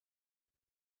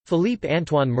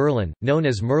Philippe-Antoine Merlin, known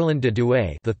as Merlin de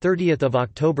Douai, the 30th of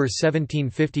October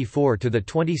 1754 to the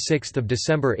 26th of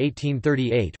December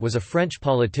 1838, was a French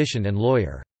politician and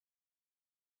lawyer.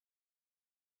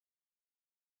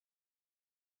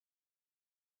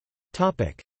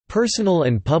 Topic: Personal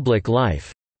and public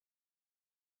life.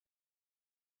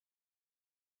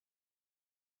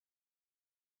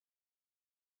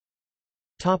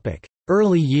 Topic: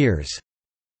 Early years.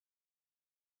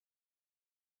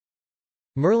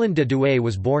 Merlin de Douai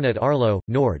was born at Arleux,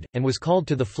 Nord, and was called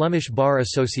to the Flemish Bar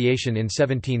Association in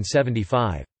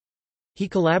 1775. He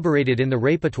collaborated in the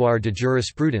Répertoire de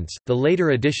jurisprudence, the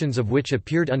later editions of which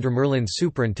appeared under Merlin's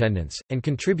superintendence, and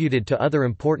contributed to other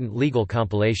important legal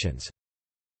compilations.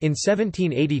 In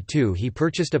 1782 he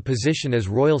purchased a position as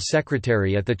royal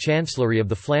secretary at the Chancellery of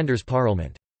the Flanders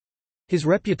Parliament. His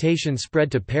reputation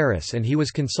spread to Paris and he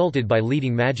was consulted by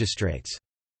leading magistrates.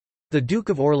 The Duke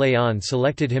of Orléans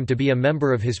selected him to be a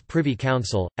member of his Privy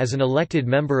Council. As an elected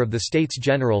member of the States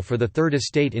General for the Third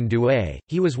Estate in Douai,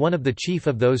 he was one of the chief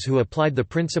of those who applied the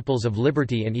principles of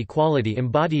liberty and equality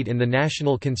embodied in the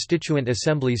National Constituent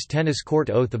Assembly's Tennis Court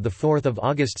Oath of 4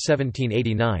 August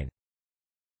 1789.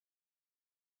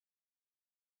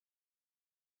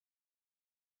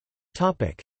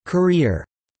 Career.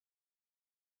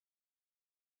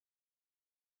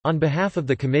 On behalf of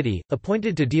the committee,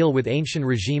 appointed to deal with ancient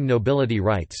regime nobility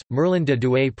rights, Merlin de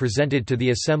Douai presented to the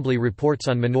Assembly reports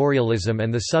on manorialism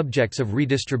and the subjects of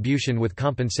redistribution with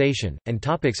compensation, and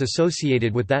topics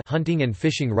associated with that, hunting and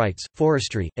fishing rights,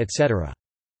 forestry, etc.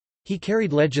 He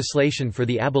carried legislation for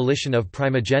the abolition of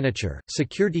primogeniture,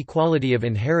 secured equality of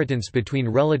inheritance between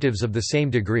relatives of the same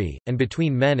degree, and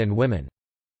between men and women.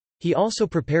 He also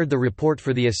prepared the report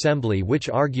for the Assembly which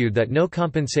argued that no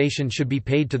compensation should be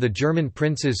paid to the German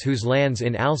princes whose lands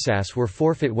in Alsace were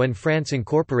forfeit when France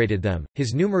incorporated them.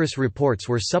 His numerous reports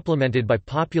were supplemented by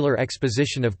popular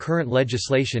exposition of current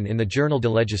legislation in the Journal de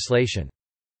Législation.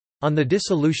 On the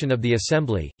dissolution of the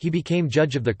Assembly, he became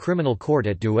judge of the criminal court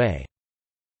at Douai.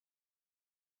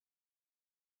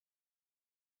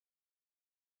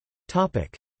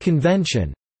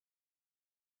 Convention.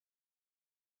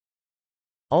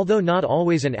 Although not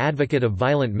always an advocate of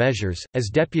violent measures, as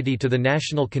deputy to the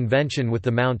National Convention with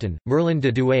the Mountain, Merlin de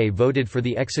Douai voted for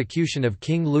the execution of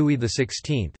King Louis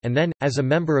XVI, and then, as a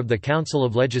member of the Council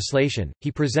of Legislation,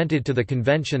 he presented to the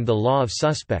Convention the Law of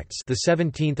Suspects, the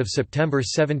 17th of September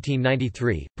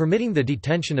 1793, permitting the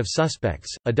detention of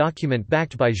suspects, a document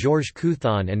backed by Georges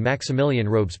Couthon and Maximilien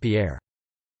Robespierre.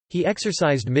 He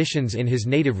exercised missions in his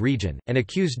native region, and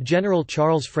accused General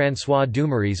Charles-François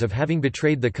Dumouriez of having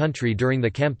betrayed the country during the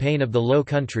campaign of the Low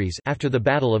Countries after the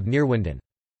Battle of Neerwinden.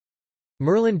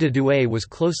 Merlin de Douai was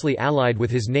closely allied with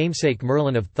his namesake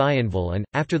Merlin of Thionville and,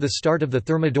 after the start of the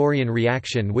Thermidorian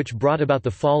reaction which brought about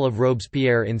the fall of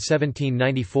Robespierre in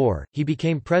 1794, he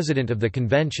became president of the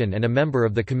convention and a member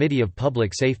of the Committee of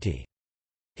Public Safety.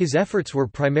 His efforts were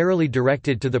primarily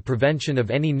directed to the prevention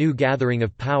of any new gathering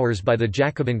of powers by the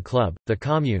Jacobin Club, the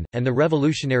Commune, and the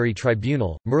Revolutionary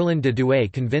Tribunal. Merlin de Douai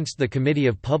convinced the Committee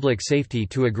of Public Safety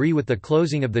to agree with the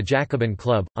closing of the Jacobin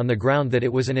Club, on the ground that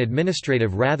it was an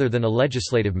administrative rather than a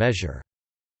legislative measure.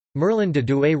 Merlin de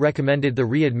Douai recommended the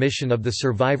readmission of the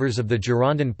survivors of the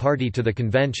Girondin party to the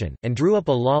convention, and drew up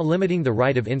a law limiting the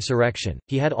right of insurrection.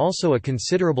 He had also a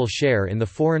considerable share in the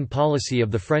foreign policy of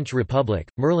the French Republic.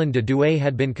 Merlin de Douai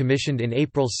had been commissioned in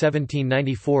April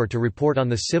 1794 to report on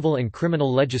the civil and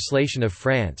criminal legislation of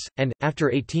France, and, after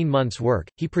 18 months' work,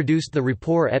 he produced the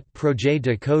Rapport et projet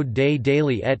de code des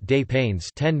délits et des peines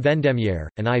 10 Vendémiaire,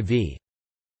 an IV.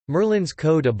 Merlin's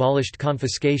code abolished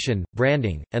confiscation,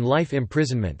 branding, and life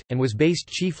imprisonment, and was based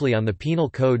chiefly on the penal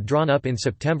code drawn up in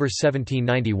September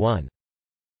 1791.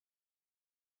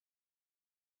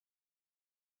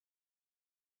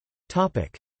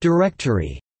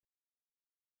 Directory.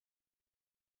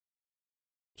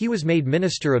 He was made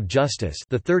Minister of Justice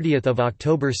the 30th of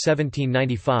October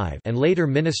 1795 and later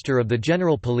Minister of the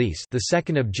General Police the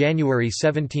 2nd of January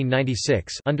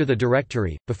 1796 under the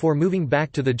Directory, before moving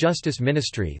back to the Justice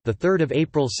Ministry the 3rd of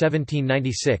April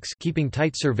 1796, keeping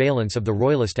tight surveillance of the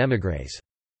royalist émigrés.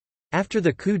 After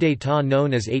the coup d'état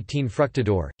known as 18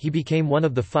 Fructidor, he became one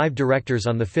of the 5 directors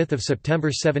on 5 September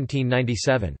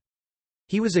 1797.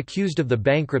 He was accused of the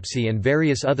bankruptcy and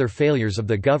various other failures of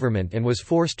the government and was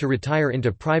forced to retire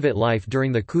into private life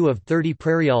during the coup of 30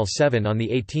 Prairial 7 on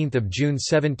 18 June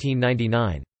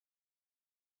 1799.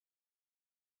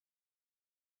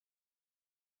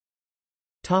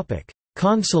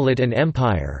 Consulate and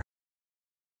Empire.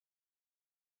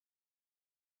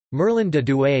 Merlin de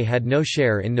Douai had no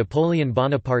share in Napoleon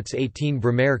Bonaparte's 18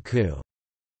 Brumaire coup.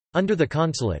 Under the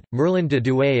Consulate, Merlin de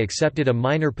Douai accepted a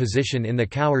minor position in the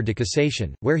Cour de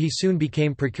Cassation, where he soon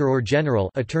became Procureur General,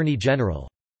 Attorney General.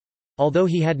 Although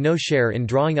he had no share in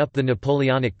drawing up the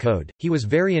Napoleonic Code, he was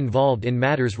very involved in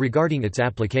matters regarding its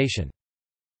application.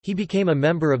 He became a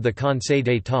member of the Conseil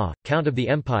d'État, Count of the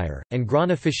Empire, and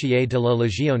Grand Officier de la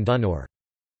Légion d'honneur.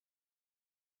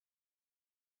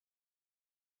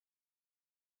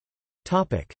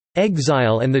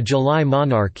 Exile and the July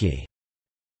Monarchy.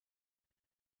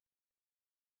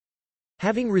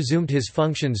 Having resumed his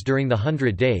functions during the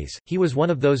 100 Days, he was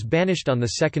one of those banished on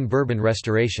the Second Bourbon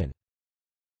Restoration.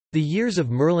 The years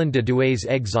of Merlin de Douai's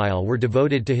exile were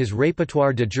devoted to his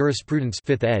Répertoire de jurisprudence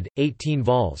 5th ed., 18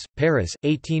 vols, Paris,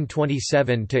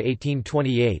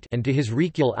 1827–1828 and to his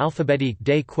Recueil alphabétique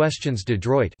des questions de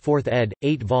droit 4th ed.,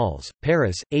 8 vols,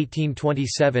 Paris,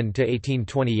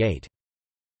 1827–1828.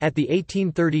 At the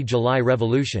 1830 July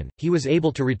Revolution, he was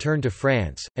able to return to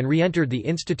France, and re-entered the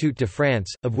Institut de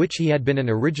France, of which he had been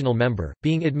an original member,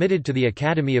 being admitted to the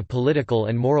Academy of Political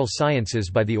and Moral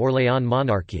Sciences by the Orléans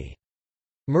monarchy.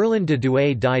 Merlin de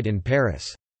Douai died in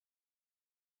Paris.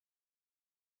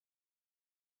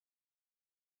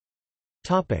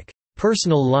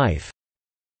 Personal life.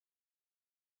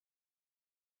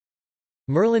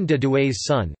 Merlin de Douai's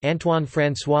son,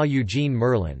 Antoine-François-Eugène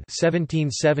Merlin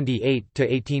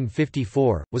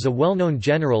 (1778–1854), was a well-known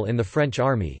general in the French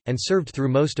army, and served through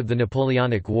most of the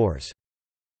Napoleonic Wars.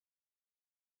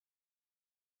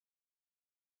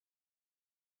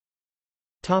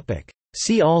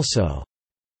 See also: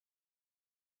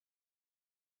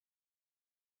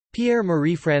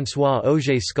 Pierre-Marie François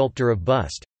Auger, sculptor of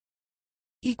bust.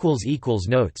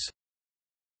 Notes